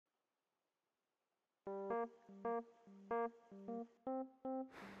Hi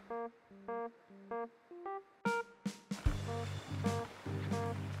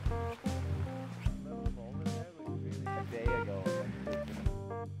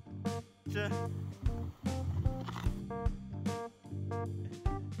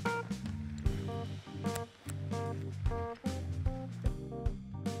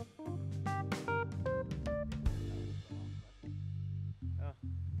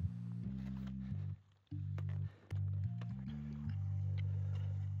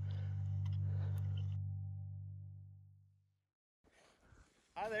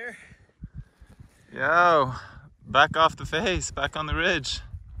there. Yo, back off the face, back on the ridge.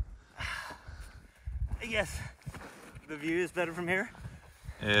 I guess the view is better from here.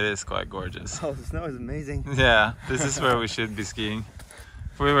 It is quite gorgeous. Oh, the snow is amazing. Yeah, this is where we should be skiing.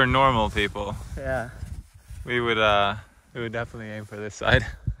 If we were normal people, Yeah, we would definitely aim for this side.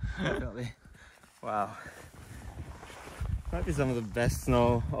 definitely. Wow. Might be some of the best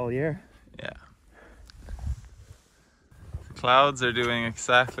snow all year. Yeah. The clouds are doing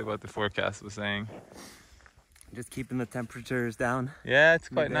exactly what the forecast was saying. Just keeping the temperatures down. Yeah, it's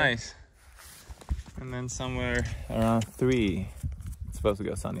quite nice. And then somewhere around 3, it's supposed to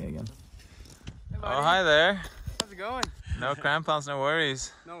go sunny again. Hey, oh, hi there. How's it going? No crampons, no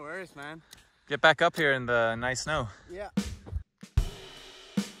worries. No worries, man. Get back up here in the nice snow. Yeah.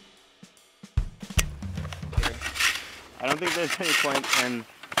 I don't think there's any point in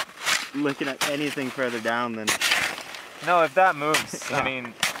looking at anything further down than... No, if that moves, I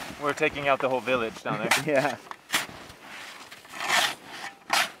mean, we're taking out the whole village down there. Yeah.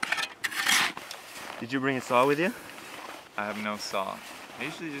 Did you bring a saw with you? I have no saw. I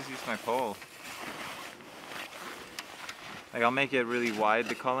usually just use my pole. Like, I'll make it really wide,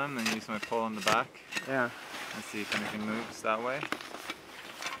 the column, and use my pole on the back. Yeah. And see if anything moves that way.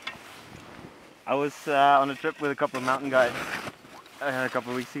 I was on a trip with a couple of mountain guides a couple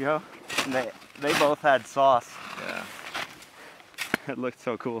of weeks ago, and they both had saws. Yeah. It looked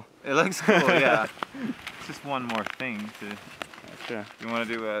so cool. It looks cool, yeah. It's just one more thing to... Sure. You want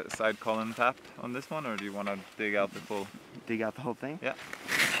to do a side column tap on this one, or do you want to dig out the full? Dig out the whole thing? Yeah.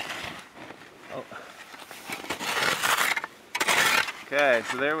 Oh. Okay,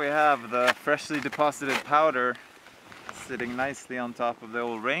 so there we have the freshly deposited powder sitting nicely on top of the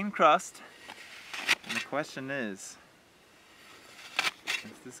old rain crust. And the question is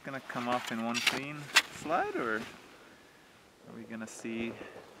this gonna come off in one clean slide, or are we gonna see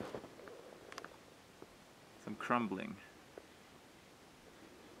some crumbling?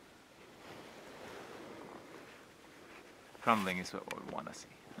 Crumbling is what we want to see.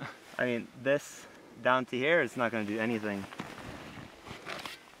 I mean, this down to here is not going to do anything.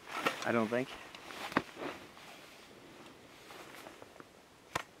 I don't think.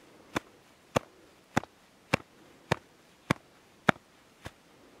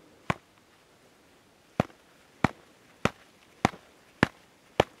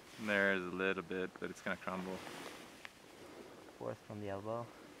 There's a little bit, but it's going to crumble. 4th from the elbow.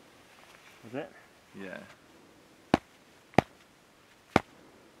 Is it? Yeah.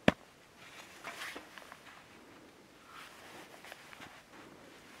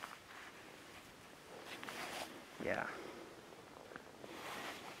 Yeah.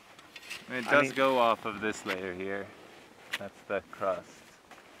 I mean, it does go off of this layer here. That's the crust.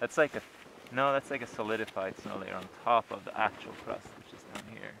 That's like a, no, that's like a solidified snow layer on top of the actual crust, which is down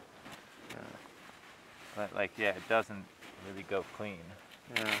here. But like, yeah, it doesn't really go clean.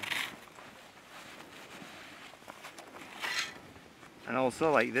 Yeah. And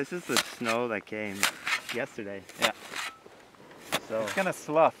also, like, this is the snow that came yesterday. Yeah. So It's gonna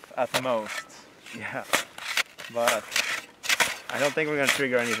slough at the most. yeah, But I don't think we're gonna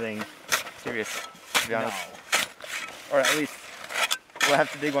trigger anything serious, to be honest. Or at least we'll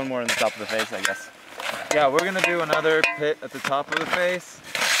have to dig one more on the top of the face, I guess. yeah, we're gonna do another pit at the top of the face,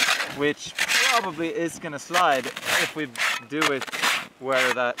 which probably is gonna slide if we do it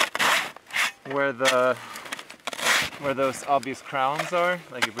where those obvious crowns are,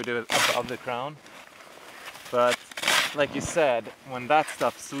 like if we do it above the crown. But like you said, when that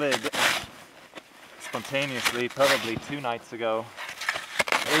stuff slid spontaneously, probably 2 nights ago,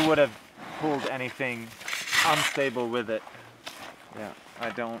 it would have pulled anything unstable with it. Yeah.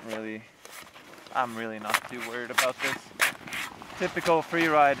 I'm really not too worried about this. Typical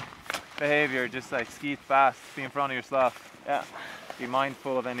freeride behavior, just like ski fast, be in front of your stuff. Yeah. Be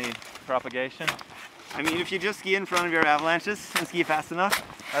mindful of any propagation. I mean, if you just ski in front of your avalanches and ski fast enough.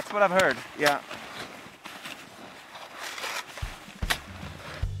 That's what I've heard. Yeah.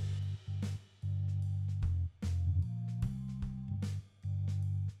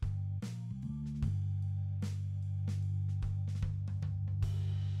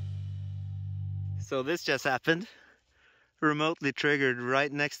 So this just happened. Remotely triggered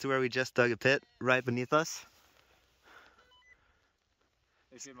right next to where we just dug a pit, right beneath us.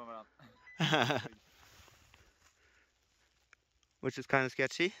 Which is kind of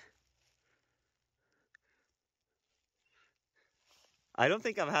sketchy. I don't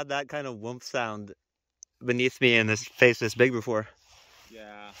think I've had that kind of whoomp sound beneath me in this face this big before.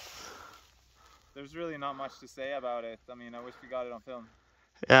 Yeah. There's really not much to say about it. I mean, I wish we got it on film.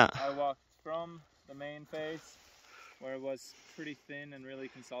 Yeah. I walked from the main face where it was pretty thin and really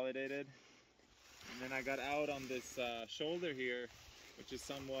consolidated. And then I got out on this shoulder here, which is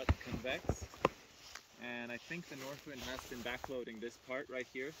somewhat convex. And I think the north wind has been backloading this part right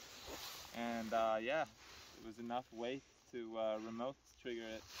here. And yeah, it was enough weight to remote trigger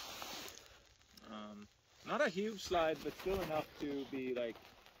it. Not a huge slide, but still enough to be like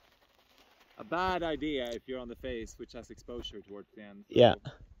a bad idea if you're on the face, which has exposure towards the end. So Yeah.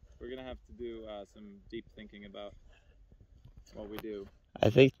 we're gonna have to do some deep thinking about what we do. I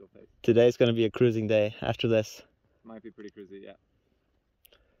think today's going to be a cruising day after this. Might be pretty cruisy, yeah.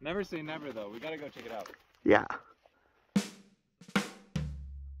 Never say never though, we gotta go check it out. Yeah.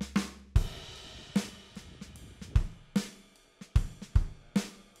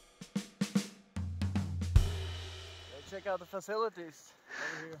 Check out the facilities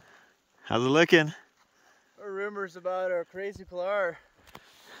over here. How's it looking? There are rumors about our crazy polar.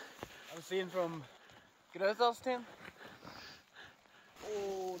 I'm seeing from Grøtdalsten.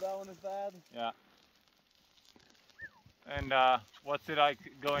 Oh, that one is bad. Yeah. And what's it like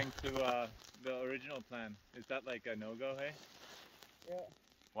going to the original plan? Is that like a no-go, hey? Yeah.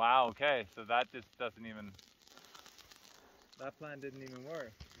 Wow, okay, so that just doesn't even... That plan didn't even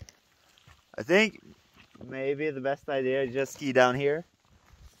work. I think maybe the best idea is just ski down here,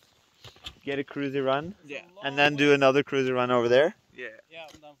 get a cruisy run, Yeah. and then do another cruisy run over there. Yeah. Yeah,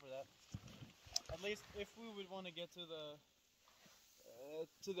 I'm down for that. At least if we would want to get to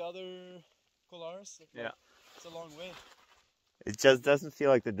the other collars, Yeah. it's a long way. It just doesn't feel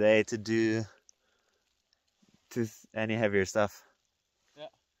like the day to do any heavier stuff. Yeah.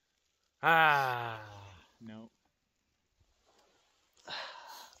 Ah. No.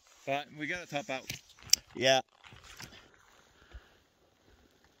 But we gotta top out. Yeah.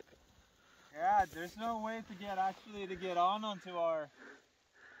 Yeah, there's no way to get on onto our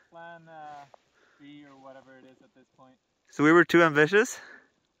plan B or whatever it is at this point. So we were too ambitious?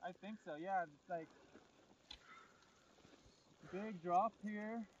 I think so, yeah. It's like big drop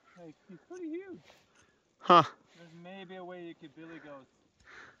here. Like it's pretty huge. Huh. There's maybe a way you could billy goat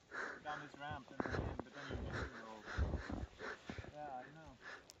down this ramp and then in, but then you're missing the whole. Yeah, I don't know.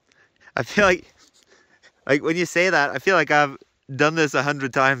 I feel like when you say that, I feel like I've done this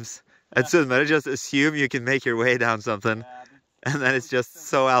 100 times. At sunnmøre, just assume you can make your way down something, and then it's just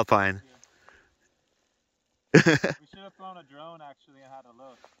so alpine. We should have flown a drone actually and had a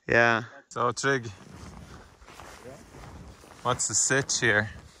look. Yeah. So Trig, what's the sitch here?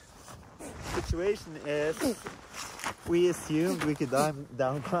 Situation is, we assumed we could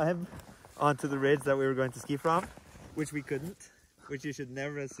down climb onto the ridge that we were going to ski from, which we couldn't, which you should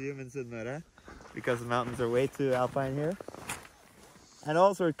never assume in sunnmøre, because the mountains are way too alpine here. And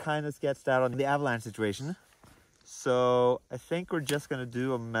also we're kind of sketched out on the avalanche situation. So I think we're just going to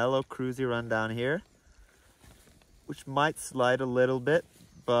do a mellow cruisy run down here, which might slide a little bit,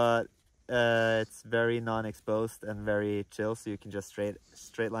 but it's very non-exposed and very chill, so you can just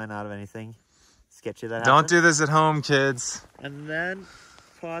straight line out of anything sketchy that happens. Don't do this at home, kids. And then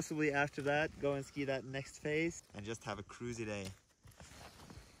possibly after that, go and ski that next phase and just have a cruisy day.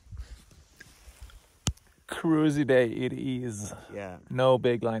 Cruisy day it is. Yeah. No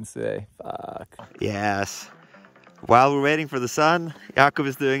big lines today. Fuck. Yes. While we're waiting for the sun, Jakob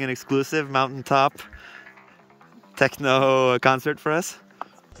is doing an exclusive mountaintop techno concert for us.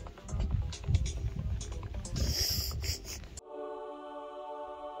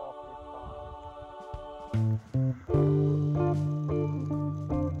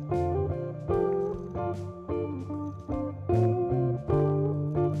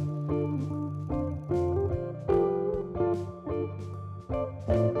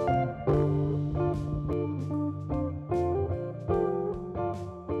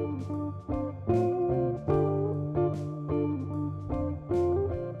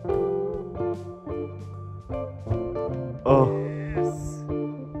 Oh. Yes.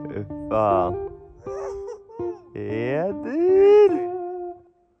 Fan. Yeah, dude.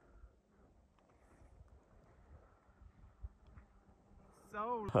 So.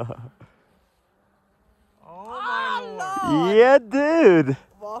 Oh my lord. Yeah, dude.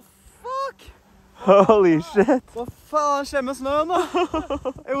 What fuck? Holy shit. Vad fan skjer med snøen da?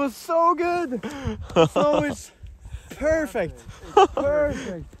 It was so good. Snow is perfect.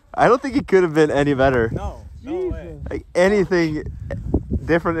 Perfect. I don't think it could have been any better. No, no way. Like anything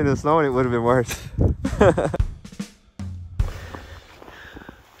different in the snow and it would have been worse.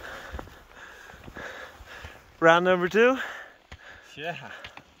 Round number 2. Yeah.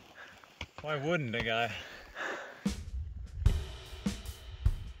 Why wouldn't a guy?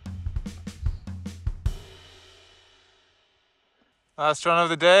 Last run of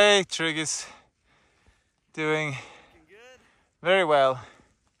the day. Trig is doing very well.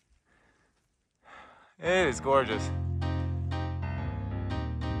 It is gorgeous.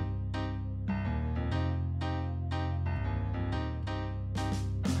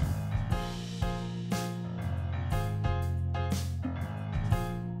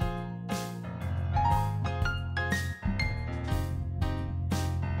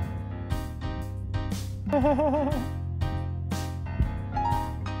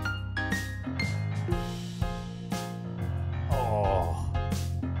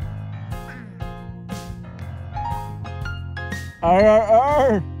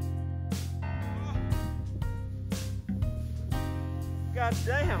 God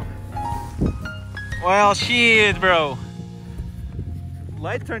damn. Well, shit, bro.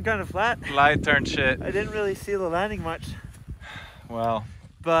 Light turned kind of flat. Light turned shit. I didn't really see the landing much, Well,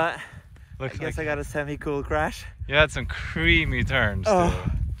 but I looks guess like I got a semi-cool crash. you had some creamy turns. Oh.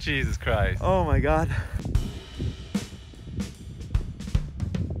 Too. Jesus Christ. Oh my god.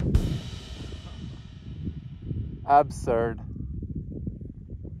 Absurd.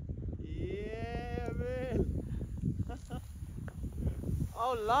 Yeah, man.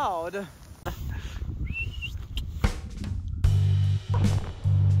 Oh, loud.